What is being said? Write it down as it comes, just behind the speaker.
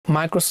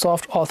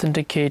Microsoft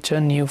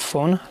Authenticator new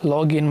phone,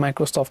 login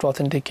Microsoft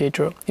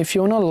Authenticator. If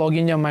you want to log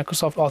in your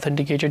Microsoft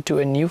Authenticator to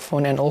a new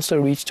phone and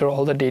also restore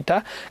all the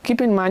data,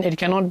 keep in mind it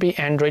cannot be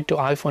Android to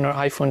iPhone or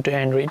iPhone to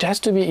Android. It has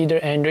to be either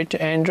Android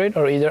to Android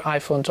or either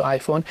iPhone to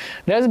iPhone.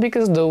 That's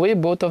because the way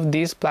both of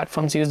these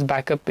platforms use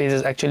backup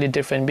is actually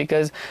different,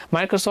 because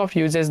Microsoft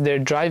uses their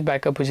Drive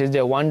backup, which is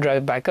their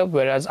OneDrive backup,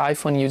 whereas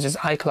iPhone uses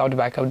iCloud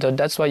backup. So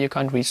that's why you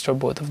can't restore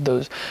both of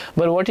those.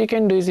 But what you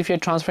can do is, if you're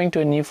transferring to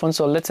a new phone,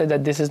 so let's say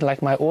that this is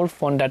like my old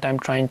phone that I'm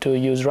trying to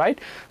use, right?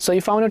 So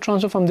if I want to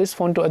transfer from this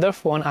phone to other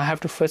phone, I have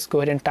to first go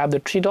ahead and tap the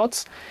three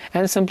dots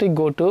and simply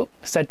go to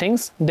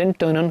settings, then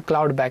turn on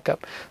cloud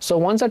backup. So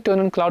once I turn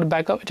on cloud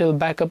backup, it will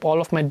back up all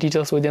of my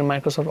details within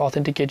Microsoft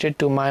Authenticator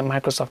to my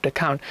Microsoft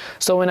account.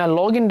 So when I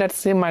log in that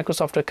same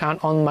Microsoft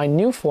account on my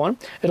new phone,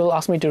 it will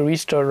ask me to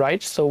restore,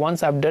 right? So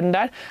once I've done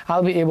that,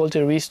 I'll be able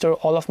to restore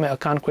all of my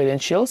account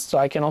credentials. So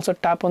I can also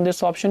tap on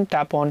this option,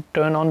 tap on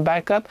turn on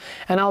backup,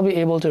 and I'll be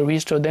able to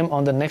restore them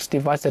on the next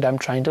device that I'm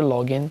trying to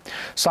log in.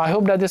 So I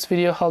hope that this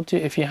video helped you.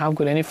 If you have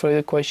got any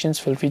further questions,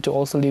 feel free to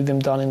also leave them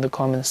down in the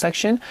comment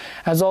section.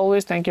 As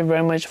always, thank you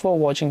very much for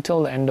watching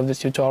till the end of this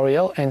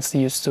tutorial, and see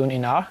you soon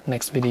in our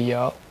next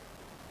video.